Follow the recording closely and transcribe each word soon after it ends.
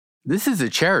This is a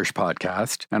Cherish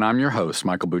podcast, and I'm your host,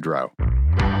 Michael Boudreau.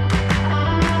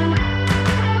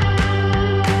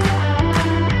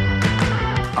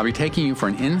 I'll be taking you for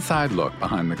an inside look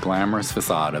behind the glamorous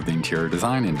facade of the interior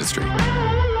design industry.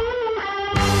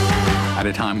 At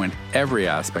a time when every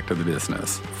aspect of the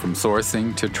business, from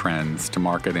sourcing to trends to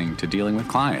marketing to dealing with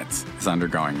clients, is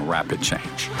undergoing rapid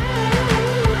change.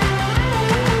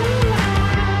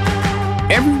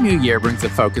 Every new year brings a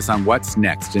focus on what's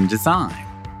next in design.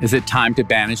 Is it time to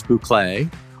banish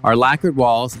boucle? Are lacquered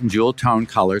walls and jewel tone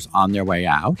colors on their way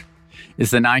out? Is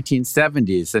the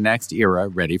 1970s the next era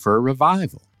ready for a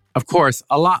revival? Of course,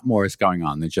 a lot more is going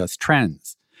on than just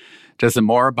trends. Does a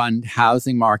more abundant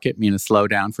housing market mean a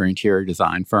slowdown for interior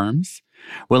design firms?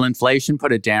 Will inflation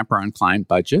put a damper on client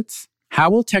budgets? How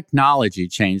will technology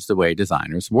change the way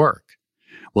designers work?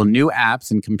 Will new apps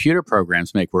and computer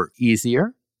programs make work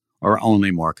easier or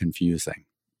only more confusing?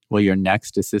 Will your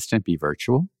next assistant be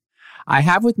virtual? I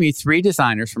have with me 3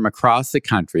 designers from across the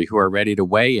country who are ready to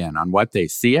weigh in on what they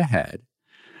see ahead,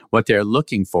 what they're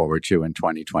looking forward to in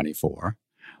 2024,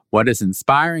 what is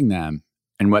inspiring them,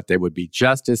 and what they would be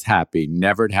just as happy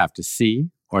never to have to see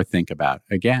or think about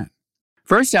again.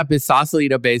 First up is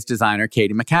Sausalito-based designer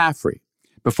Katie McCaffrey.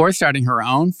 Before starting her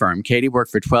own firm, Katie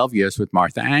worked for 12 years with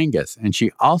Martha Angus, and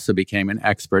she also became an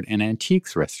expert in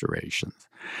antiques restorations.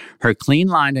 Her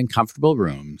clean-lined and comfortable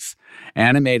rooms,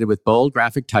 animated with bold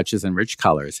graphic touches and rich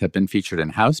colors, have been featured in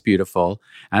House Beautiful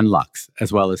and Luxe,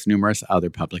 as well as numerous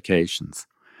other publications.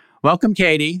 Welcome,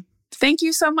 Katie. Thank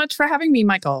you so much for having me,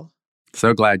 Michael.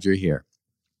 So glad you're here.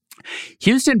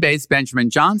 Houston-based Benjamin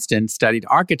Johnston studied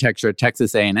architecture at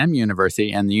Texas A&M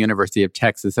University and the University of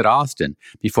Texas at Austin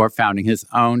before founding his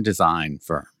own design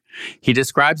firm. He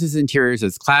describes his interiors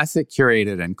as classic,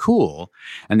 curated, and cool,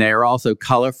 and they are also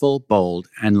colorful, bold,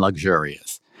 and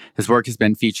luxurious. His work has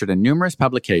been featured in numerous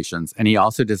publications, and he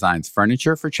also designs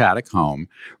furniture for Chaddock Home,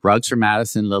 rugs for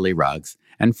Madison Lily Rugs,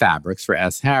 and fabrics for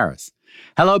S. Harris.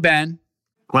 Hello, Ben.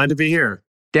 Glad to be here.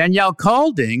 Danielle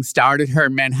Colding started her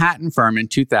Manhattan firm in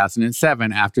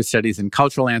 2007 after studies in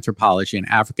cultural anthropology and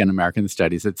African American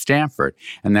studies at Stanford,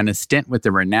 and then a stint with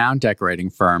the renowned decorating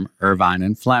firm Irvine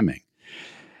and Fleming.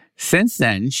 Since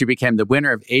then, she became the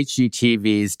winner of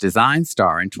HGTV's Design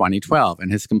Star in 2012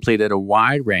 and has completed a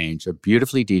wide range of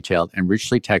beautifully detailed and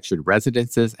richly textured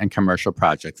residences and commercial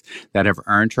projects that have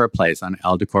earned her a place on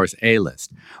Elle Decor's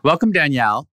A-list. Welcome,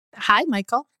 Danielle. Hi,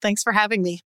 Michael. Thanks for having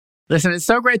me. Listen, it's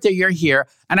so great that you're here.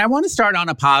 And I want to start on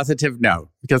a positive note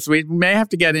because we may have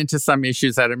to get into some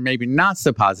issues that are maybe not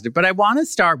so positive. But I want to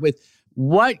start with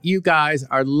what you guys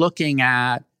are looking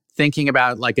at, thinking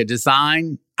about like a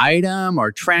design item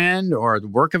or trend or the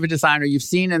work of a designer you've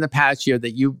seen in the past year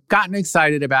that you've gotten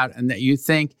excited about and that you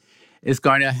think is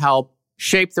going to help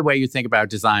shape the way you think about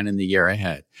design in the year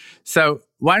ahead. So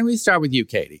why don't we start with you,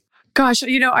 Katie? Gosh,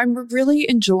 I'm really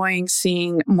enjoying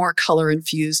seeing more color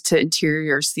infused to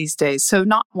interiors these days. So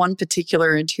not one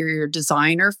particular interior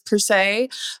designer per se,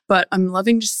 but I'm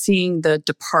loving just seeing the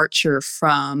departure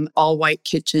from all white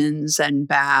kitchens and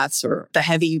baths or the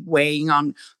heavy weighing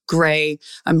on gray.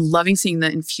 I'm loving seeing the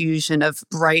infusion of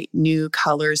bright new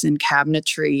colors in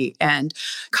cabinetry, and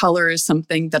color is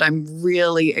something that I'm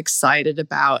really excited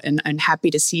about and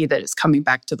happy to see that it's coming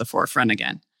back to the forefront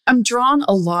again. I'm drawn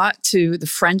a lot to the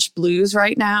French blues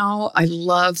right now. I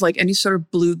love like any sort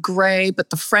of blue-gray, but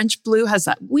the French blue has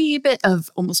that wee bit of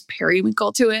almost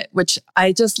periwinkle to it, which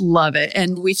I just love it.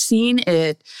 And we've seen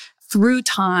it through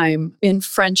time in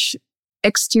French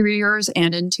exteriors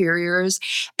and interiors,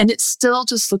 and it still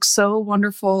just looks so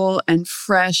wonderful and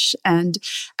fresh and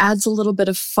adds a little bit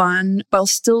of fun while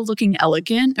still looking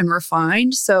elegant and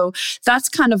refined. So that's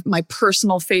kind of my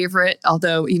personal favorite,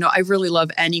 although, I really love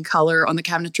any color on the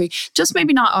cabinetry, just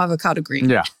maybe not avocado green.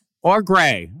 Yeah. Or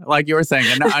gray, like you were saying.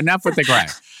 Enough with the gray.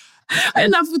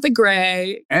 Enough with the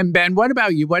gray. And Ben, what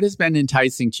about you? What has been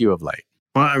enticing to you of late?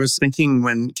 Well, I was thinking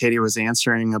when Katie was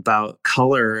answering about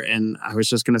color, and I was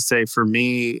just going to say, for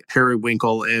me,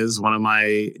 periwinkle is one of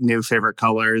my new favorite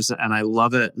colors, and I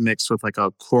love it mixed with like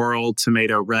a coral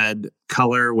tomato red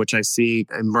color, which I see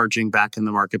emerging back in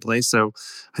the marketplace. So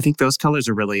I think those colors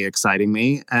are really exciting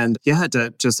me. And yeah,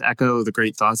 to just echo the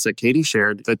great thoughts that Katie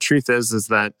shared, the truth is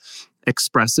that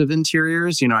expressive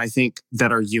interiors, I think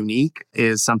that are unique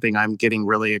is something I'm getting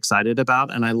really excited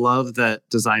about. And I love that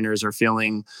designers are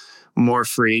feeling more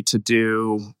free to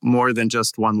do more than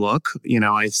just one look.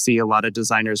 I see a lot of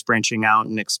designers branching out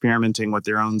and experimenting with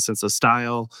their own sense of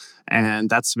style. And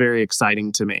that's very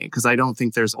exciting to me because I don't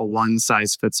think there's a one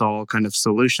size fits all kind of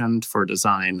solution for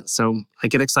design. So I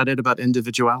get excited about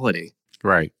individuality.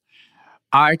 Right.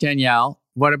 All right, Danielle,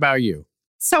 what about you?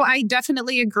 So I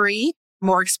definitely agree.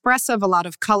 more expressive, a lot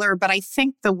of color, but I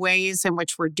think the ways in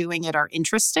which we're doing it are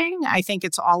interesting. I think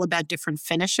it's all about different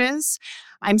finishes.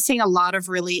 I'm seeing a lot of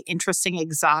really interesting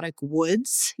exotic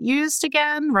woods used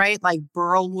again, right? Like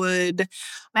burl wood,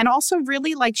 and also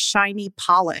really like shiny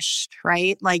polished,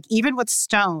 right? Like even with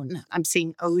stone, I'm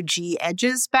seeing OG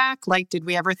edges back. Like, did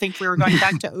we ever think we were going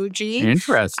back to OG?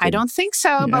 Interesting. I don't think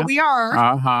so, but we are.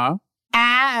 Uh-huh.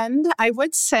 And I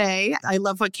would say, I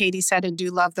love what Katie said and do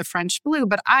love the French blue,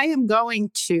 but I am going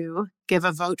to give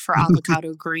a vote for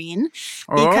avocado green.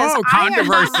 Because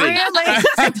controversy.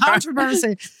 It's a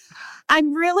controversy.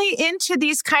 I'm really into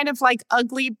these kind of like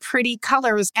ugly, pretty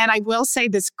colors. And I will say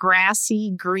this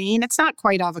grassy green, it's not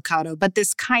quite avocado, but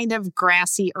this kind of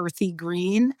grassy, earthy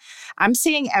green, I'm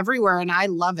seeing everywhere and I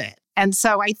love it. And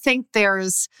so I think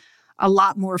there's a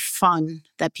lot more fun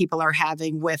that people are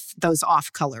having with those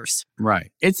off colors.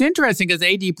 Right. It's interesting because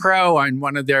AD Pro on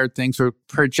one of their things were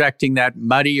projecting that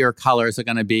muddier colors are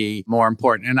going to be more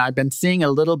important. And I've been seeing a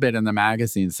little bit in the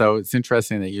magazine. So it's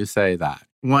interesting that you say that.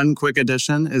 One quick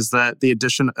addition is that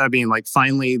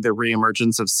finally the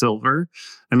reemergence of silver.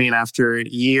 After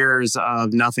years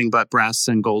of nothing but brass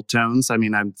and gold tones,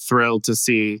 I'm thrilled to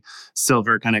see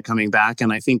silver kind of coming back.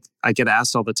 And I think I get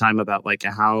asked all the time about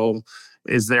how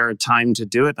is there a time to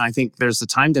do it? And I think there's a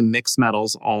time to mix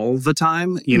metals all the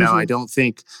time. I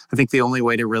think the only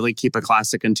way to really keep a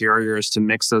classic interior is to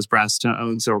mix those brass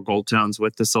tones or gold tones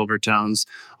with the silver tones,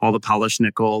 all the polished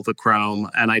nickel, the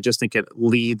chrome. And I just think it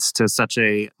leads to such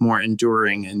a more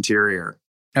enduring interior.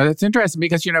 Now, that's interesting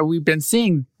because, we've been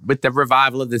seeing with the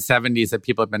revival of the 70s that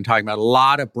people have been talking about a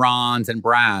lot of bronze and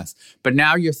brass, but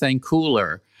now you're saying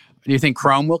cooler. Do you think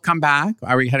chrome will come back?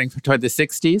 Are we heading toward the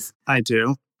 60s? I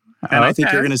do. And I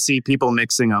think you're going to see people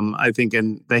mixing them. I think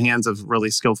in the hands of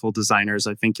really skillful designers,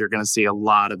 I think you're going to see a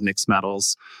lot of mixed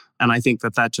metals. And I think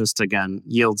that just, again,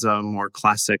 yields a more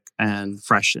classic and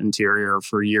fresh interior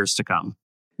for years to come.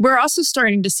 We're also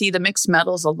starting to see the mixed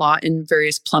metals a lot in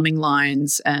various plumbing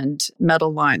lines and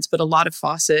metal lines, but a lot of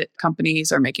faucet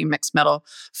companies are making mixed metal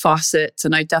faucets.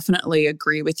 And I definitely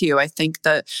agree with you. I think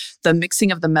that the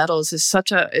mixing of the metals is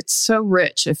it's so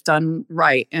rich if done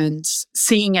right. And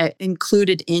seeing it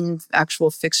included in actual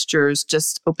fixtures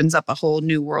just opens up a whole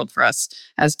new world for us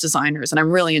as designers. And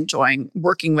I'm really enjoying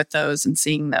working with those and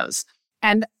seeing those.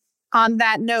 And on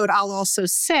that note, I'll also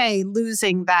say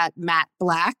losing that matte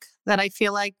black that I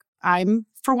feel like I'm,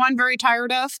 for one, very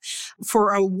tired of,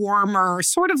 for a warmer,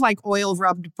 sort of like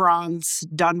oil-rubbed bronze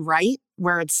done right,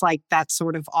 where it's like that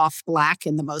sort of off black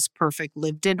in the most perfect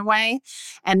lived-in way,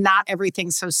 and not everything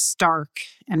so stark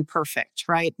and perfect,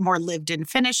 right? More lived-in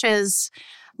finishes,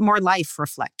 more life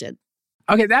reflected.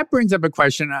 Okay, that brings up a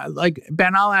question.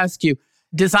 Ben, I'll ask you.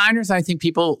 Designers, I think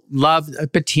people love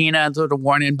patina, sort of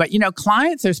worn in, but,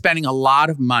 clients are spending a lot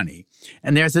of money.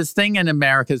 And there's this thing in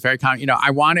America that's very common,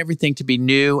 I want everything to be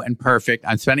new and perfect.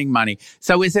 I'm spending money.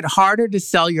 So is it harder to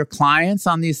sell your clients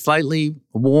on these slightly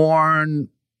worn,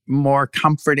 more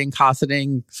comforting,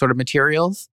 cosseting sort of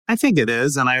materials? I think it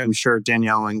is. And I'm sure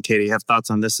Danielle and Katie have thoughts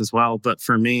on this as well. But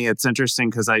for me, it's interesting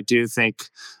because I do think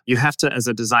you have to, as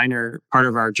a designer, part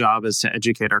of our job is to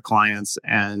educate our clients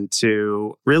and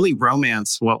to really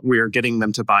romance what we're getting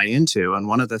them to buy into. And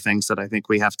one of the things that I think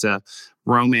we have to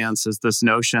romance is this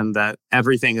notion that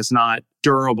everything is not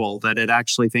durable, that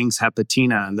things have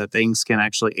patina and that things can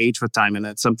actually age with time and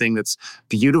it's something that's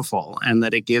beautiful and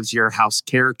that it gives your house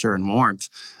character and warmth.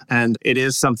 And it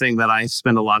is something that I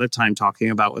spend a lot of time talking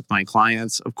about with my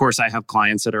clients. Of course, I have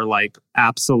clients that are like,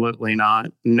 absolutely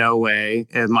not, no way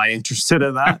am I interested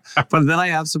in that. But then I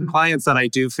have some clients that I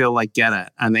do feel like get it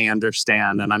and they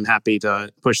understand and I'm happy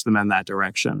to push them in that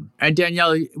direction. And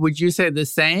Danielle, would you say the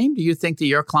same? Do you think that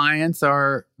your clients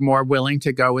are more willing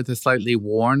to go with a slightly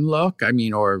worn look?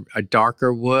 Or a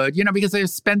darker wood, because they've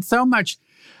spent so much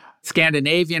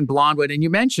Scandinavian blonde wood. And you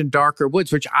mentioned darker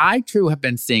woods, which I too have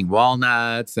been seeing,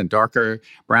 walnuts and darker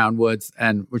brown woods,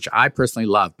 and which I personally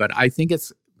love. But I think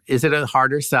is it a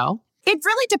harder sell? It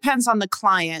really depends on the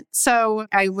client. So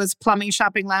I was plumbing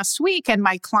shopping last week and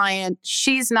my client,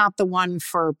 she's not the one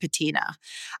for patina.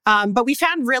 But we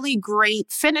found really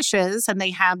great finishes and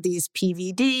they have these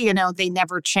PVD, they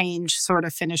never change sort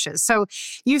of finishes. So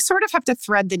you sort of have to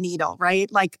thread the needle,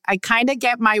 right? Like I kind of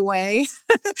get my way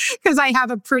because I have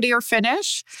a prettier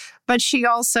finish, but she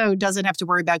also doesn't have to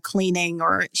worry about cleaning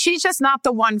or she's just not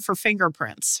the one for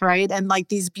fingerprints, right? And like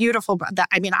these beautiful,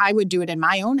 I would do it in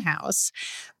my own house,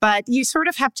 but you sort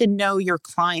of have to know your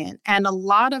client. And a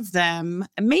lot of them,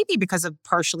 maybe because of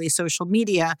partially social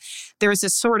media, there's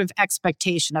this sort of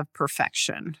expectation of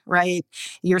perfection, right?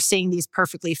 You're seeing these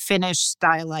perfectly finished,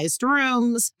 stylized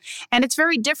rooms. And it's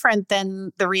very different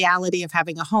than the reality of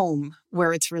having a home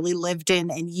where it's really lived in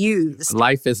and used.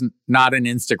 Life is not an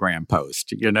Instagram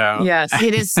post, you know? Yes.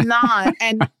 It is not.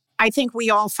 And I think we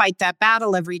all fight that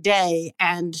battle every day.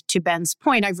 And to Ben's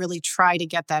point, I really try to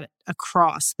get that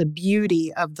across, the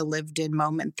beauty of the lived in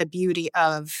moment, the beauty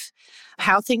of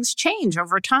how things change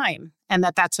over time, and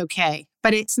that's okay.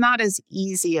 But it's not as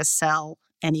easy a sell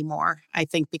anymore, I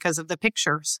think, because of the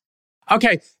pictures.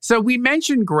 Okay, so we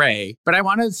mentioned gray, but I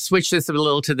want to switch this a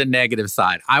little to the negative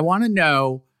side. I want to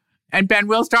know, and Ben,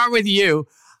 we'll start with you.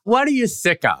 What are you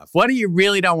sick of? What do you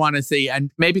really don't want to see?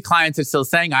 And maybe clients are still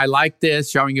saying, I like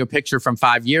this, showing you a picture from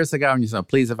 5 years ago. And you say,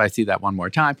 please, if I see that one more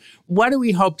time. What do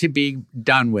we hope to be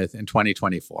done with in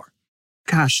 2024?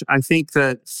 Gosh, I think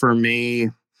that for me,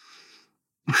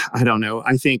 I don't know.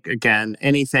 I think, again,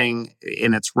 anything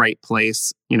in its right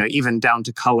place, even down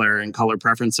to color and color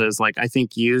preferences, like I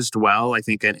think used well, I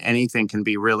think anything can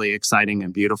be really exciting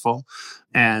and beautiful.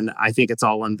 And I think it's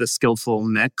all in the skillful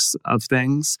mix of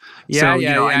things.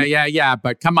 Yeah.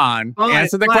 But come on,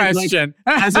 answer the question.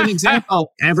 Like, as an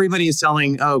example, everybody is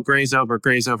selling, gray's over,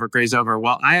 gray's over, gray's over.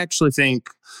 Well, I actually think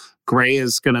gray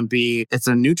is going to be, it's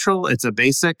a neutral, it's a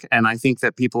basic, and I think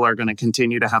that people are going to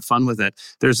continue to have fun with it.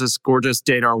 There's this gorgeous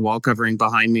Datar wall covering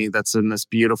behind me that's in this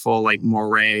beautiful like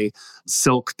moire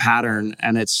silk pattern,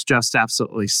 and it's just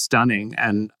absolutely stunning.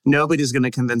 And nobody's going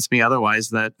to convince me otherwise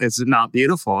that it's not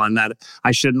beautiful and that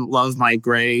I shouldn't love my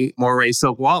gray moire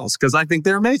silk walls because I think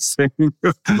they're amazing.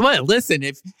 Well, listen,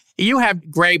 if you have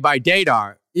gray by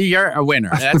Datar, you're a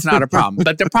winner. That's not a problem.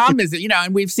 But the problem is that,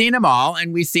 and we've seen them all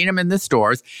and we've seen them in the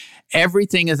stores.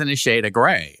 Everything is in a shade of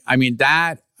gray. I mean,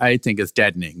 that I think is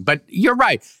deadening. But you're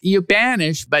right. You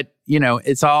banish, but,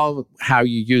 it's all how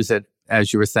you use it,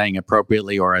 as you were saying,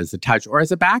 appropriately or as a touch or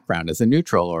as a background, as a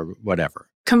neutral or whatever.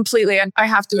 Completely. And I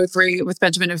have to agree with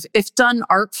Benjamin. If done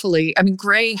artfully, I mean,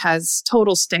 gray has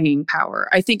total staying power.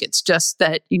 I think it's just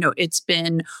that, it's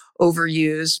been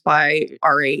overused by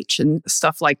RH and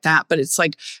stuff like that. But it's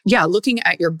like, looking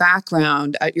at your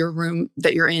background, at your room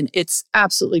that you're in, it's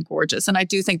absolutely gorgeous. And I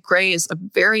do think gray is a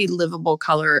very livable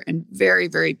color and very,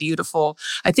 very beautiful.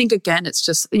 I think, again, it's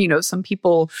just, some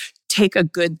people take a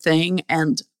good thing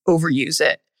and overuse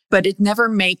it, but it never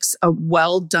makes a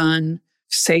well done,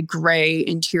 say, gray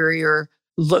interior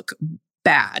look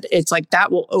bad. It's like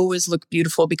that will always look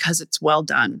beautiful because it's well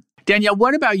done. Danielle,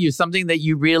 what about you? Something that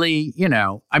you really,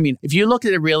 if you look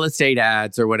at the real estate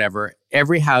ads or whatever,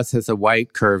 every house has a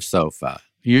white curved sofa,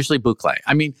 usually boucle.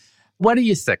 I mean, what are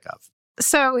you sick of?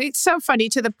 So it's so funny,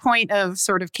 to the point of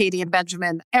sort of Katie and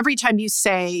Benjamin, every time you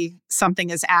say something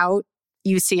is out,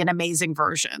 you see an amazing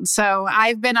version. So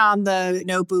I've been on the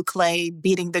no boucle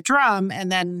beating the drum,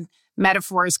 and then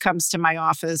Metaphors comes to my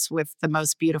office with the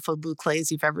most beautiful boucles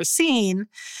you've ever seen.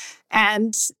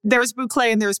 And there's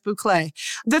boucle and there's boucle.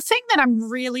 The thing that I'm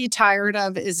really tired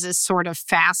of is this sort of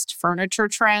fast furniture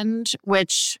trend,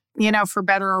 which, for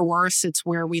better or worse, it's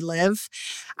where we live.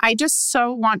 I just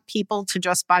so want people to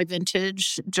just buy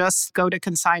vintage, just go to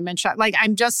consignment shop. Like,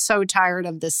 I'm just so tired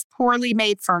of this poorly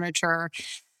made furniture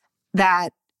that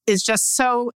is just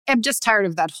I'm just tired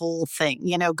of that whole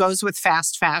thing, goes with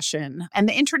fast fashion. And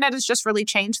the internet has just really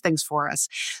changed things for us.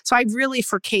 So I really,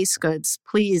 for case goods,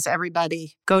 please,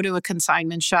 everybody, go to a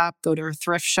consignment shop, go to a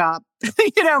thrift shop,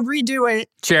 redo it.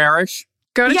 Cherish.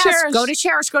 Go to Cherish. Go to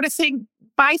Cherish.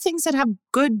 Buy things that have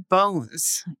good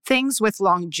bones, things with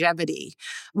longevity.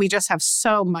 We just have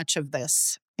so much of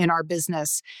this in our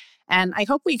business. And I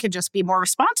hope we could just be more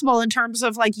responsible in terms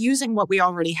of like using what we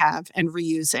already have and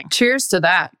reusing. Cheers to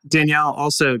that. Danielle,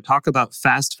 also talk about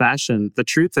fast fashion. The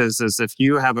truth is if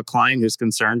you have a client who's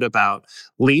concerned about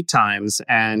lead times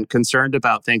and concerned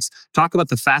about things, talk about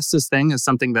the fastest thing as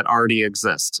something that already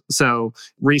exists. So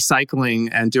recycling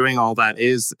and doing all that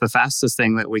is the fastest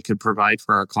thing that we could provide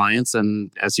for our clients.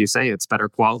 And as you say, it's better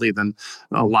quality than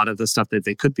a lot of the stuff that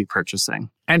they could be purchasing.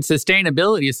 And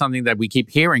sustainability is something that we keep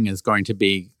hearing is going to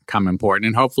become important.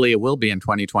 And hopefully it will be in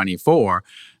 2024.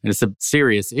 And it's a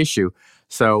serious issue.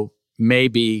 So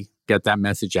maybe get that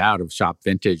message out of Shop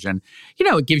Vintage. And,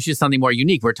 it gives you something more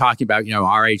unique. We're talking about,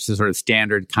 RH, the sort of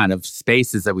standard kind of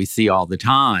spaces that we see all the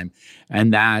time.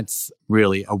 And that's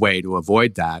really a way to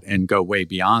avoid that and go way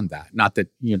beyond that. Not that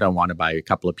you don't want to buy a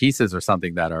couple of pieces or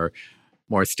something that are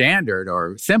more standard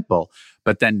or simple,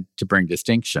 but then to bring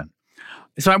distinction.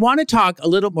 So I want to talk a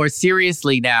little more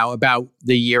seriously now about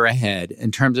the year ahead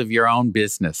in terms of your own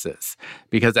businesses.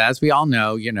 Because as we all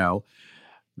know,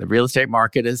 The real estate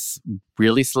market is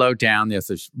really slowed down.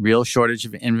 There's a real shortage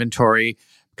of inventory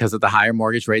because of the higher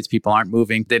mortgage rates. People aren't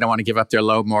moving. They don't want to give up their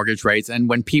low mortgage rates. And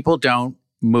when people don't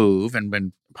move and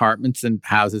when apartments and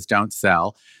houses don't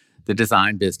sell, the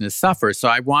design business suffers. So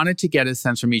I wanted to get a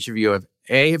sense from each of you of,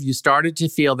 A, have you started to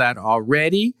feel that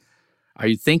already? Are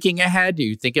you thinking ahead? Do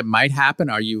you think it might happen?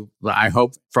 I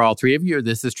hope for all three of you,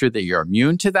 this is true, that you're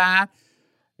immune to that.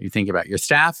 Are you thinking about your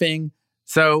staffing?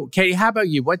 So Katie, how about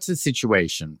you? What's the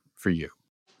situation for you?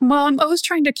 Well, I'm always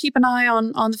trying to keep an eye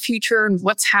on the future and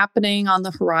what's happening on the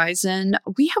horizon.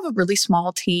 We have a really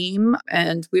small team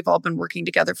and we've all been working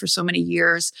together for so many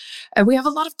years. And we have a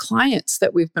lot of clients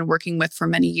that we've been working with for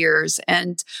many years.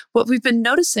 And what we've been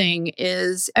noticing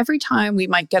is every time we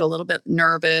might get a little bit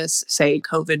nervous, say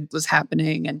COVID was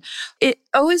happening, and it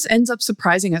always ends up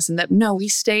surprising us in that, no, we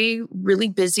stay really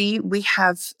busy. We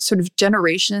have sort of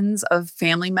generations of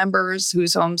family members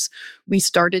whose homes we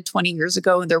started 20 years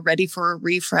ago and they're ready for a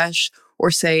refresh,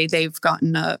 or say they've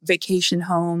gotten a vacation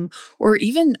home, or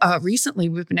even recently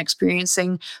we've been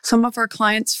experiencing some of our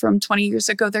clients from 20 years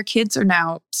ago, their kids are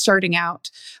now starting out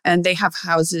and they have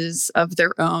houses of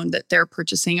their own that they're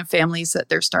purchasing and families that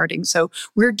they're starting. So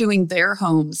we're doing their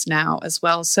homes now as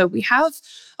well. So we have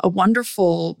a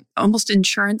wonderful, almost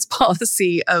insurance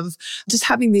policy of just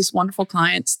having these wonderful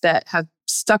clients that have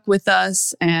stuck with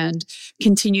us and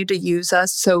continue to use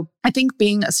us. So I think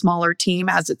being a smaller team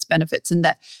has its benefits in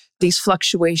that these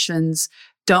fluctuations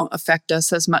don't affect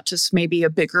us as much as maybe a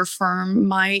bigger firm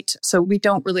might. So we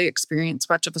don't really experience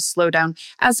much of a slowdown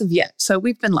as of yet. So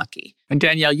we've been lucky. And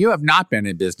Danielle, you have not been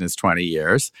in business 20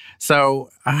 years. So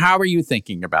how are you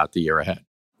thinking about the year ahead?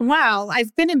 Well,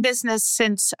 I've been in business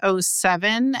since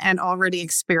 2007 and already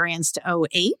experienced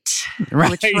 2008. Right.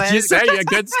 Which was You say a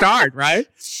good start, right?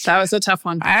 That was a tough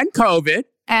one. And COVID.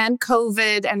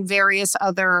 And various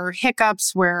other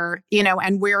hiccups where,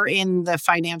 and we're in the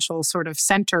financial sort of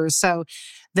center. So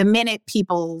the minute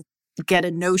people get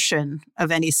a notion of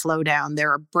any slowdown,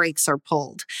 their brakes are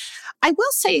pulled. I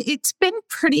will say it's been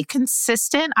pretty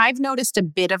consistent. I've noticed a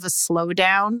bit of a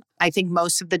slowdown. I think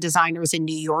most of the designers in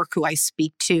New York who I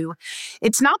speak to,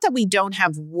 it's not that we don't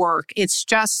have work. It's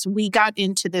just we got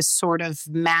into this sort of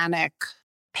manic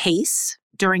pace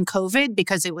during COVID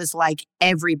because it was like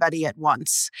everybody at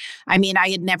once. I mean, I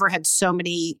had never had so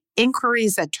many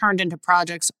inquiries that turned into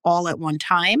projects all at one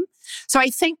time. So I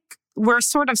think we're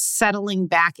sort of settling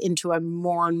back into a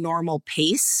more normal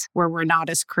pace where we're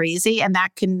not as crazy. And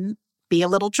that can be a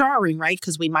little jarring, right?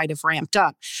 Because we might have ramped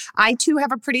up. I too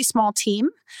have a pretty small team.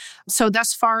 So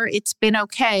thus far, it's been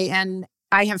okay. And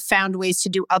I have found ways to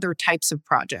do other types of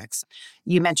projects.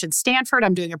 You mentioned Stanford.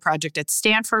 I'm doing a project at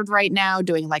Stanford right now,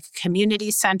 doing like a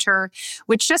community center,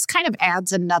 which just kind of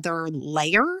adds another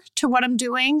layer to what I'm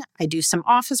doing. I do some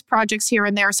office projects here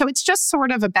and there. So it's just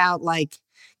sort of about like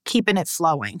keeping it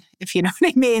flowing, if you know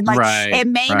what I mean. Like it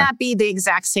may not be the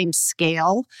exact same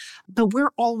scale, but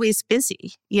we're always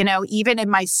busy. Even in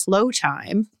my slow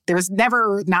time, there's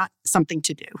never not something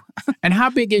to do. And how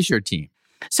big is your team?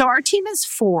 So our team is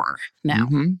 4 now.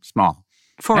 Mm-hmm. Small.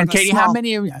 4 And Katie, small.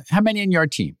 how many in your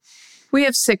team? We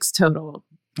have 6 total.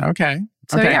 Okay.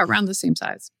 So yeah, around the same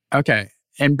size. Okay.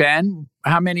 And Ben,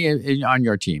 how many on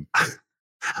your team?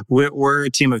 We're a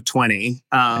team of 20,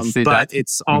 but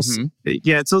it's also,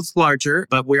 it's larger,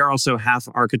 but we are also half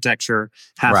architecture,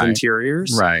 half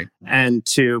interiors. Right. And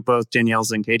to both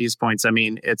Danielle's and Katie's points, I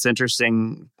mean, it's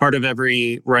interesting. Part of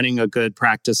running a good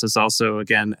practice is also,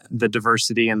 again, the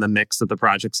diversity and the mix of the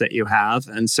projects that you have.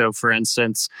 And so, for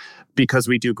instance, because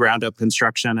we do ground up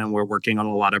construction and we're working on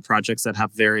a lot of projects that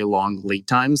have very long lead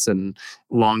times and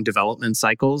long development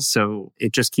cycles. So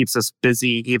it just keeps us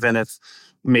busy, even if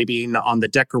maybe on the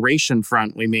decoration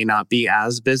front, we may not be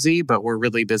as busy, but we're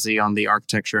really busy on the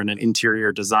architecture and an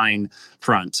interior design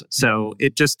front. So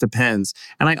it just depends.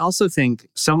 And I also think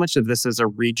so much of this is a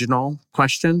regional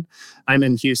question. I'm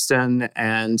in Houston,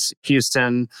 and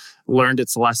Houston learned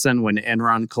its lesson when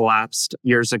Enron collapsed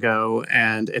years ago,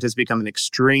 and it has become an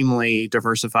extremely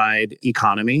diversified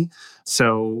economy.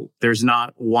 So there's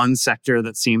not one sector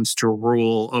that seems to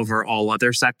rule over all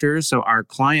other sectors. So our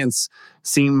clients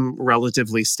seem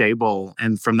relatively stable,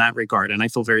 and from that regard, and I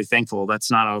feel very thankful. That's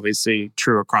not obviously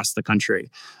true across the country,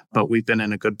 but we've been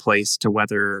in a good place to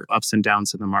weather ups and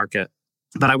downs in the market.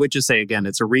 But I would just say, again,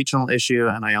 it's a regional issue.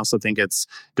 And I also think it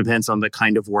depends on the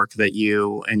kind of work that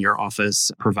you and your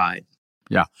office provide.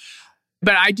 Yeah.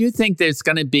 But I do think there's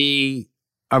going to be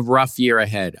a rough year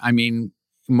ahead. I mean,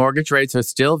 mortgage rates are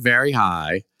still very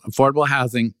high. Affordable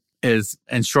housing is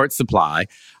in short supply.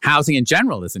 Housing in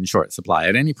general is in short supply.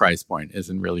 At any price point is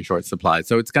in really short supply.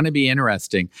 So it's going to be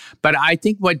interesting. But I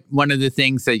think one of the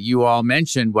things that you all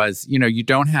mentioned was, you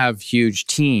don't have huge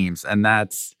teams, and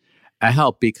that's a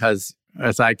help because,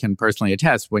 as I can personally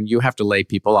attest, when you have to lay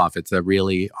people off, it's a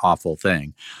really awful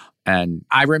thing. And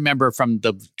I remember from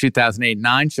the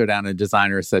 2008-9 showdown, a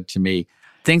designer said to me,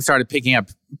 things started picking up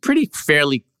pretty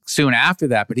fairly soon after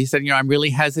that. But he said, I'm really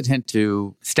hesitant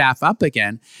to staff up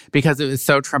again because it was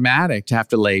so traumatic to have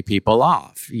to lay people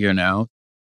off,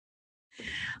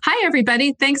 Hi,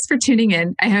 everybody. Thanks for tuning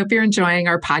in. I hope you're enjoying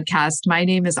our podcast. My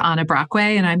name is Anna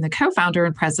Brockway, and I'm the co-founder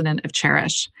and president of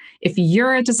Chairish. If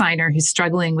you're a designer who's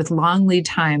struggling with long lead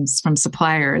times from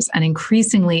suppliers and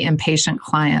increasingly impatient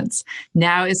clients,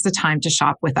 now is the time to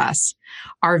shop with us.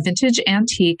 Our vintage,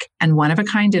 antique, and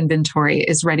one-of-a-kind inventory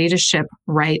is ready to ship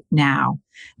right now.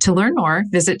 To learn more,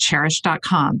 visit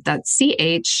chairish.com. That's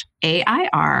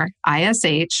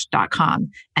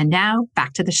CHAIRISH.com. And now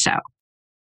back to the show.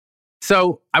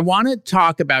 So I want to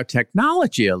talk about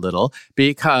technology a little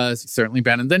because it's certainly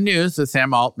been in the news with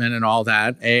Sam Altman and all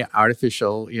that,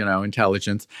 artificial,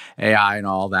 intelligence, AI and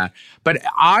all that. But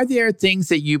are there things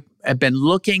that you have been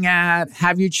looking at?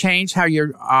 Have you changed how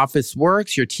your office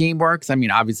works, your team works? I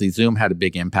mean, obviously Zoom had a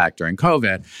big impact during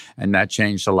COVID and that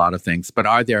changed a lot of things. But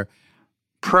are there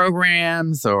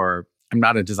programs, or I'm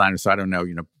not a designer, so I don't know,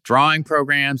 drawing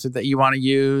programs that you want to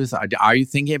use? Are you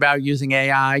thinking about using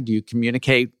AI? Do you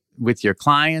communicate with your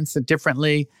clients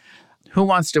differently? Who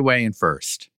wants to weigh in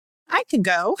first? I can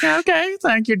go. Okay,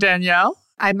 thank you, Danielle.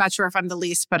 I'm not sure if I'm the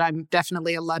least, but I'm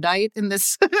definitely a Luddite in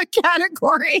this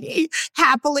category.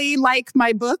 Happily like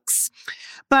my books.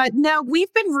 But no,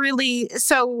 we've been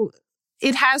so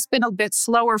it has been a bit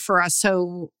slower for us.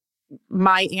 So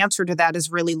my answer to that is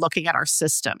really looking at our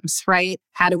systems, right?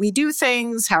 How do we do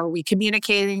things? How are we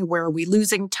communicating? Where are we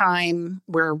losing time?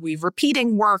 Where are we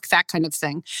repeating work? That kind of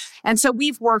thing. And so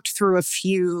we've worked through a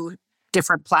few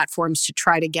different platforms to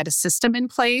try to get a system in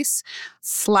place.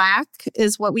 Slack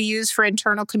is what we use for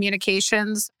internal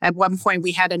communications. At one point,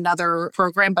 we had another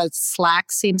program, but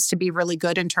Slack seems to be really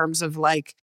good in terms of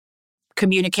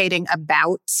communicating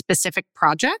about specific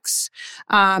projects.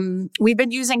 We've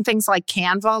been using things like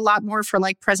Canva a lot more for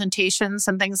presentations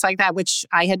and things like that, which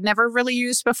I had never really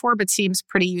used before, but seems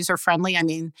pretty user-friendly. I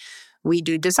mean, we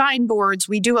do design boards.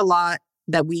 We do a lot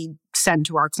that we send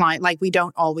to our client. We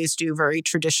don't always do very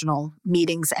traditional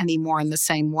meetings anymore in the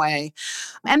same way.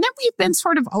 And then we've been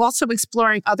sort of also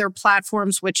exploring other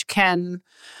platforms which can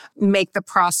make the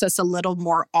process a little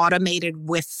more automated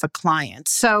with the client.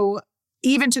 So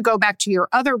even to go back to your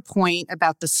other point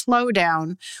about the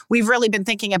slowdown, we've really been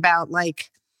thinking about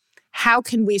how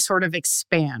can we sort of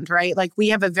expand, right? We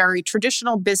have a very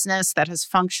traditional business that has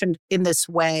functioned in this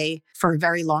way for a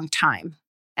very long time.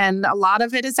 And a lot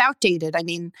of it is outdated. I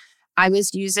mean, I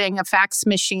was using a fax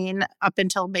machine up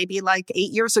until maybe 8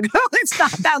 years ago. It's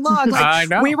not that long. I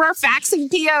know. We were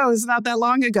faxing POs not that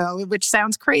long ago, which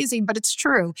sounds crazy, but it's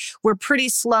true. We're pretty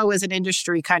slow as an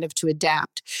industry kind of to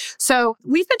adapt. So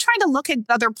we've been trying to look at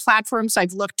other platforms.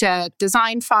 I've looked at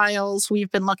Design Files we've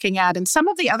been looking at, and some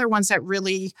of the other ones that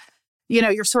really,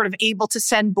 you're sort of able to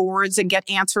send boards and get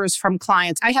answers from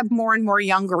clients. I have more and more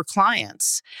younger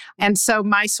clients. And so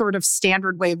my sort of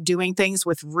standard way of doing things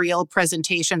with real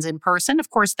presentations in person, of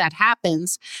course, that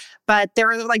happens. But there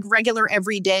are regular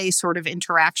everyday sort of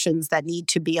interactions that need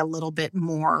to be a little bit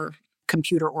more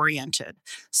computer oriented.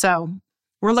 So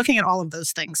we're looking at all of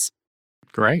those things.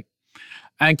 Great.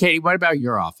 And Katie, what about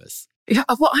your office? Yeah,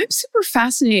 well, I'm super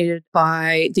fascinated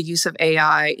by the use of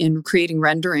AI in creating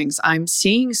renderings. I'm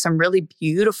seeing some really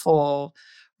beautiful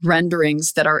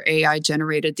renderings that are AI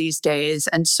generated these days.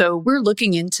 And so we're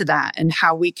looking into that and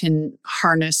how we can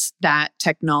harness that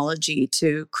technology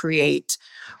to create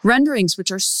renderings,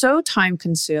 which are so time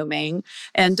consuming.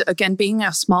 And again, being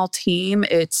a small team,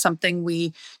 it's something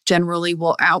we generally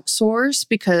will outsource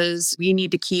because we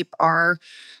need to keep our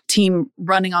team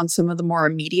running on some of the more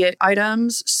immediate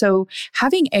items. So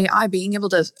having AI, being able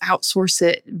to outsource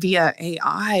it via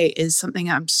AI is something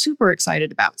I'm super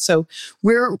excited about. So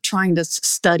we're trying to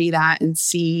study that and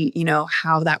see,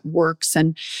 how that works.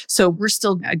 And so we're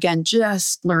still, again,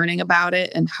 just learning about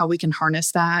it and how we can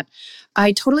harness that.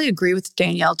 I totally agree with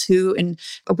Danielle too. And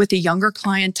with the younger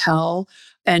clientele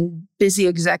and busy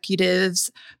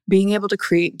executives, being able to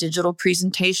create digital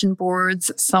presentation boards.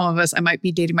 Some of us, I might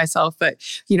be dating myself, but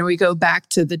we go back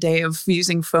to the day of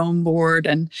using foam board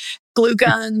and glue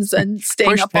guns and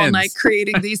staying up all night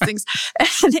creating these things.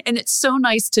 And it's so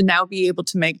nice to now be able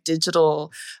to make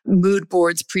digital mood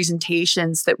boards,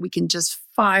 presentations that we can just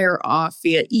fire off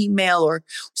via email or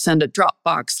send a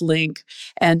Dropbox link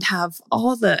and have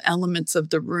all the elements of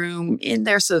the room in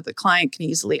there so that the client can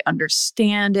easily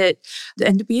understand it.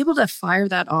 And to be able to fire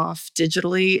that off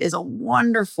digitally is a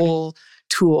wonderful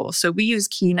tool. So we use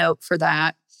Keynote for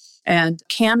that. And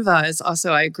Canva is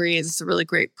also, I agree, is a really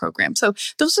great program. So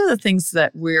those are the things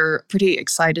that we're pretty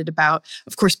excited about.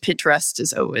 Of course, Pinterest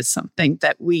is always something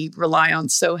that we rely on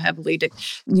so heavily to,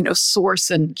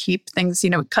 source and keep things,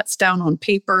 it cuts down on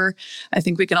paper. I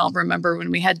think we can all remember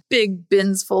when we had big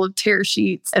bins full of tear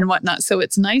sheets and whatnot. So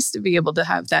it's nice to be able to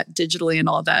have that digitally and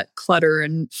all that clutter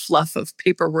and fluff of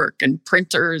paperwork and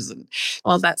printers and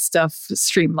all that stuff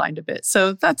streamlined a bit.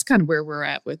 So that's kind of where we're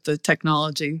at with the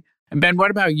technology. And Ben,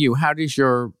 what about you? How does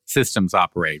your systems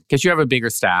operate? Because you have a bigger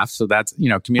staff, so that's,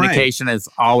 communication is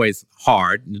always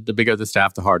hard. The bigger the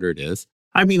staff, the harder it is.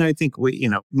 I mean, I think we,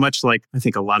 much like I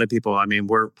think a lot of people,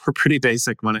 we're pretty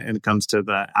basic when it comes to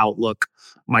the Outlook,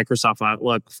 Microsoft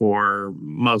Outlook for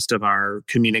most of our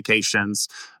communications.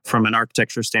 From an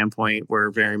architecture standpoint,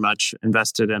 we're very much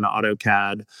invested in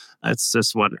AutoCAD. It's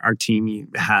just what our team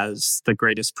has the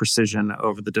greatest precision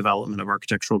over the development of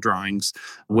architectural drawings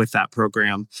with that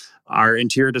program. Our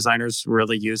interior designers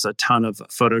really use a ton of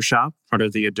Photoshop, part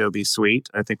of the Adobe suite.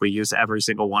 I think we use every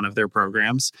single one of their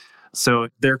programs. So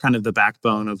they're kind of the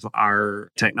backbone of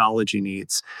our technology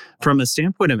needs. From a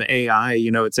standpoint of AI,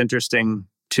 it's interesting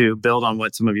to build on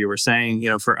what some of you were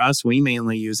saying. For us, we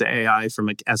mainly use AI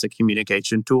as a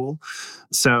communication tool.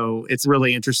 So it's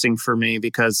really interesting for me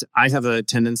because I have a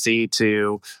tendency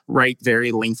to write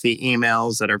very lengthy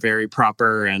emails that are very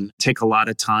proper and take a lot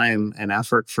of time and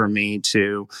effort for me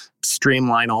to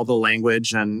streamline all the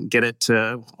language and get it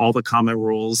to all the comma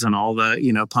rules and all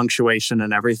the, punctuation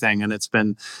and everything.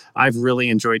 And I've really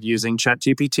enjoyed using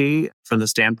ChatGPT from the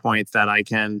standpoint that I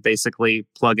can basically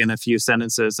plug in a few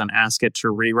sentences and ask it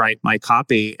to rewrite my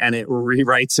copy. And it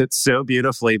rewrites it so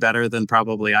beautifully, better than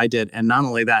probably I did. And not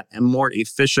only that, and more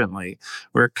efficiently,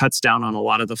 where it cuts down on a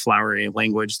lot of the flowery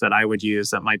language that I would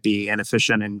use that might be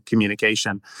inefficient in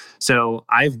communication. So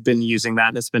I've been using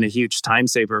that. It's been a huge time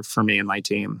saver for me and my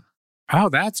team. Oh,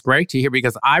 that's great to hear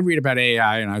because I read about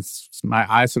AI and my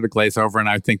eyes sort of glaze over and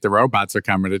I think the robots are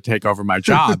coming to take over my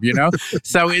job,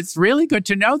 So it's really good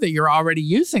to know that you're already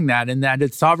using that and that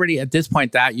it's already at this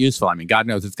point that useful. I mean, God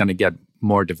knows it's going to get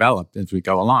more developed as we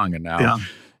go along. And now, yeah.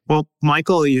 Well,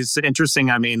 Michael is interesting.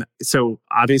 So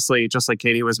obviously, just like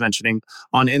Katie was mentioning,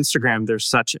 on Instagram, there's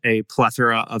such a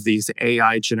plethora of these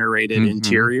AI-generated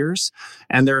interiors.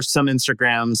 And there are some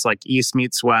Instagrams like East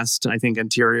Meets West, I think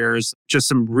interiors, just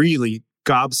some really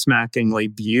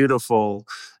gobsmackingly beautiful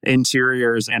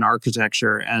interiors and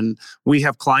architecture. And we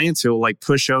have clients who will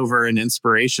push over an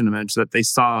inspiration image that they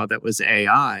saw that was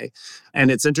AI.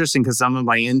 And it's interesting because some of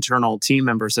my internal team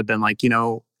members have been like,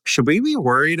 should we be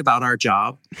worried about our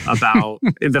job, about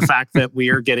the fact that we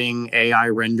are getting AI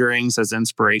renderings as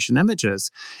inspiration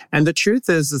images? And the truth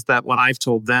is that what I've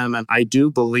told them, and I do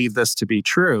believe this to be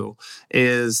true,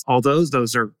 is although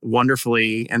those are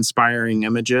wonderfully inspiring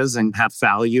images and have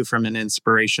value from an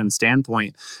inspiration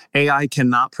standpoint, AI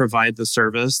cannot provide the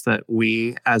service that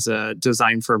we as a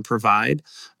design firm provide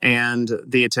and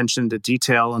the attention to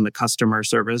detail and the customer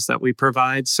service that we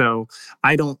provide. So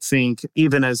I don't think,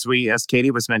 even as Katie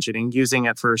was mentioning, using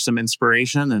it for some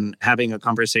inspiration and having a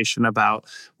conversation about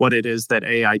what it is that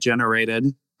AI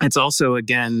generated, it's also,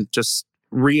 again, just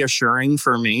reassuring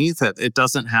for me that it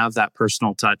doesn't have that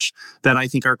personal touch that I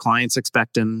think our clients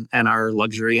expect in our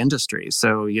luxury industry.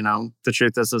 So, the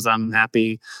truth is I'm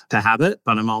happy to have it,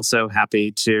 but I'm also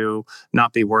happy to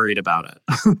not be worried about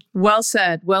it. Well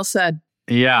said. Well said.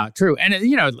 Yeah, true. And,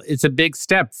 it's a big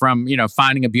step from,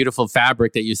 finding a beautiful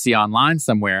fabric that you see online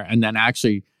somewhere and then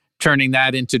actually turning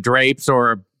that into drapes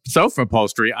or sofa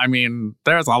upholstery. I mean,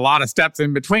 there's a lot of steps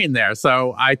in between there.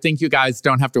 So I think you guys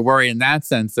don't have to worry in that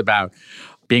sense about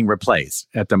being replaced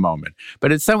at the moment.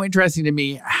 But it's so interesting to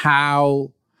me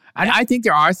how, and I think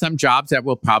there are some jobs that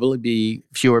will probably be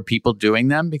fewer people doing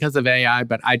them because of AI,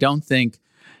 but I don't think,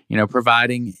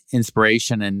 providing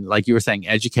inspiration and, like you were saying,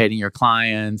 educating your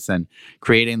clients and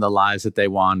creating the lives that they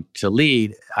want to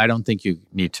lead, I don't think you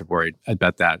need to worry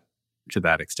about that to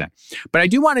that extent. But I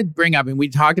do want to bring up, and we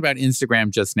talked about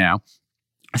Instagram just now,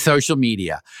 social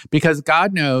media, because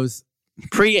God knows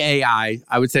pre-AI,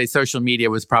 I would say social media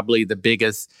was probably the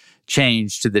biggest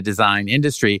change to the design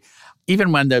industry,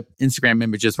 even when the Instagram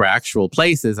images were actual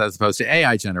places as opposed to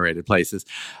AI-generated places.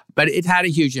 But it had a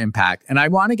huge impact. And I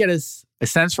want to get a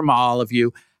sense from all of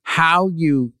you how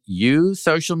you use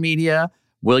social media.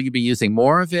 Will you be using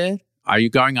more of it? Are you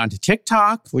going on to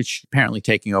TikTok, which is apparently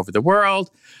taking over the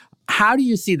world? How do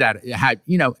you see that?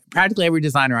 Practically every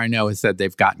designer I know has said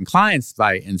they've gotten clients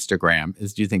by Instagram.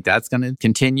 Do you think that's going to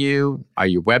continue? Are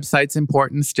your websites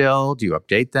important still? Do you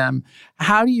update them?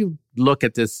 How do you look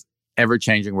at this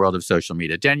ever-changing world of social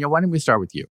media? Danielle, why don't we start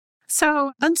with you?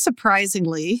 So,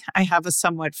 unsurprisingly, I have a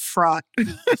somewhat fraught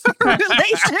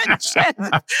relationship.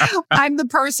 I'm the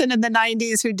person in the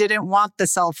 90s who didn't want the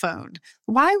cell phone.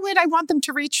 Why would I want them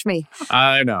to reach me?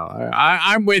 I know.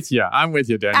 I'm with you. I'm with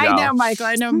you, Danielle. I know, Michael.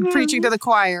 I know I'm preaching to the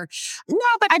choir. No,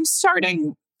 but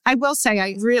I will say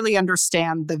I really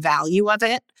understand the value of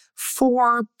it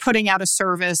for putting out a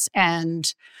service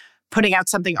and putting out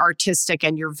something artistic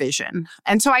and your vision.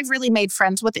 And so I've really made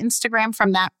friends with Instagram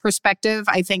from that perspective.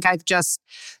 I think I've just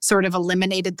sort of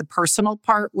eliminated the personal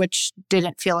part, which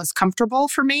didn't feel as comfortable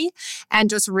for me, and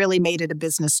just really made it a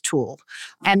business tool.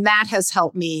 And that has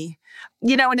helped me,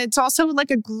 and it's also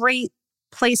like a great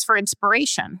place for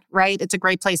inspiration, right? It's a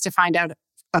great place to find out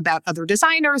about other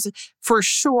designers, for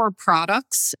sure,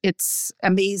 products. It's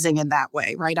amazing in that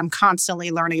way, right? I'm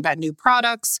constantly learning about new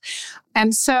products.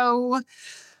 And so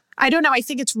I don't know. I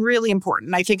think it's really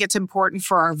important. I think it's important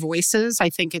for our voices. I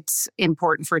think it's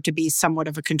important for it to be somewhat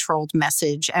of a controlled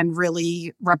message and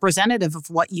really representative of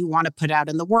what you want to put out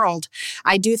in the world.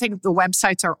 I do think the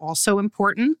websites are also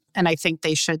important, and I think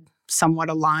they should somewhat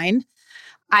align.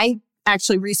 I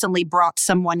actually recently brought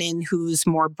someone in who's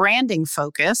more branding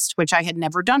focused, which I had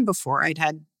never done before. I'd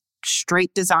had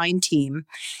straight design team.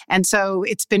 And so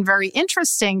it's been very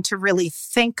interesting to really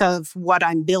think of what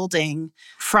I'm building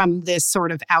from this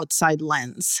sort of outside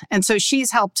lens. And so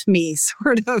she's helped me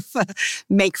sort of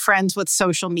make friends with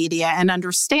social media and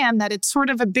understand that it's sort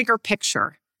of a bigger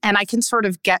picture. And I can sort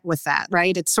of get with that,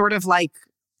 right? It's sort of like,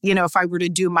 if I were to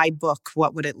do my book,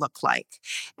 what would it look like?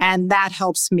 And that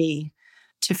helps me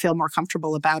to feel more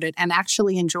comfortable about it and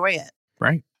actually enjoy it.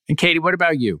 Right. And Katie, what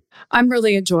about you? I'm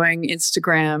really enjoying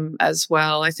Instagram as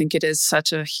well. I think it is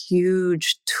such a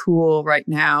huge tool right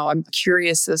now. I'm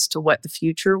curious as to what the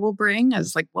future will bring,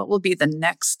 as like what will be the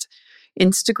next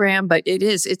Instagram, but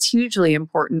it's hugely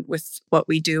important with what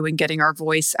we do and getting our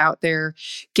voice out there,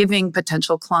 giving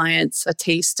potential clients a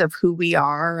taste of who we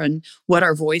are and what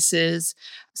our voice is.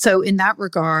 So in that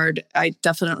regard, I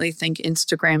definitely think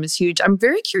Instagram is huge. I'm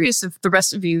very curious if the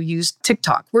rest of you use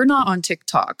TikTok. We're not on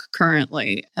TikTok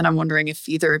currently, and I'm wondering if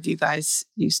either of you guys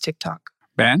use TikTok.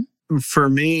 Ben? For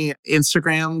me,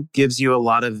 Instagram gives you a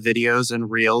lot of videos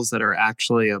and reels that are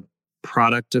actually a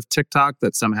product of TikTok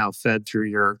that somehow fed through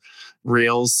your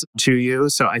reels to you.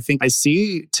 So I think I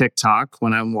see TikTok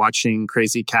when I'm watching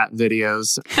crazy cat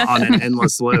videos on an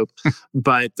endless loop.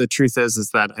 But the truth is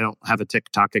that I don't have a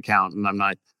TikTok account and I'm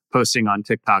not posting on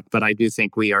TikTok. But I do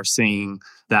think we are seeing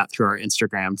that through our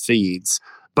Instagram feeds.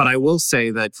 But I will say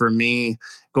that for me,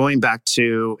 going back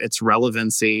to its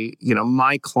relevancy,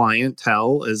 my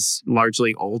clientele is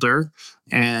largely older.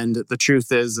 And the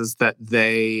truth is that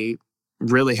they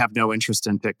really have no interest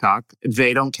in TikTok.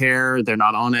 They don't care. They're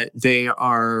not on it. They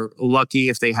are lucky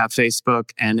if they have Facebook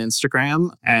and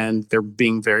Instagram, and they're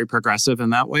being very progressive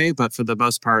in that way. But for the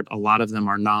most part, a lot of them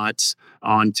are not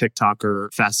on TikTok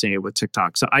or fascinated with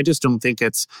TikTok. So I just don't think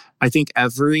I think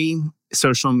every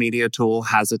social media tool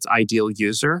has its ideal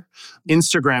user.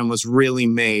 Instagram was really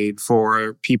made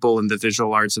for people in the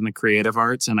visual arts and the creative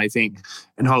arts, and I think,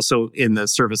 and also in the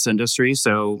service industry.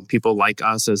 So people like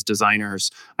us as designers,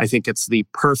 I think it's the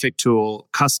perfect tool,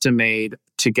 custom made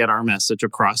to get our message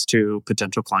across to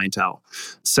potential clientele.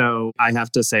 So I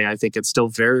have to say, I think it's still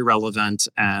very relevant,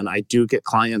 and I do get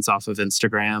clients off of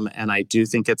Instagram, and I do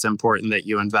think it's important that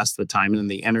you invest the time and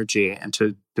the energy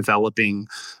into developing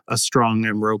a strong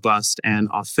and robust and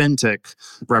authentic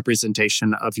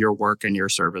representation of your work and your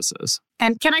services.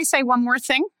 And can I say one more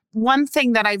thing? One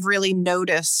thing that I've really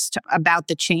noticed about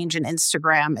the change in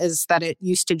Instagram is that it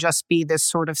used to just be this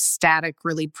sort of static,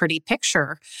 really pretty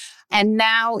picture. And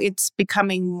now it's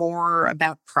becoming more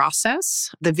about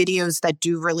process. The videos that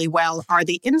do really well are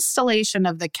the installation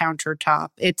of the countertop.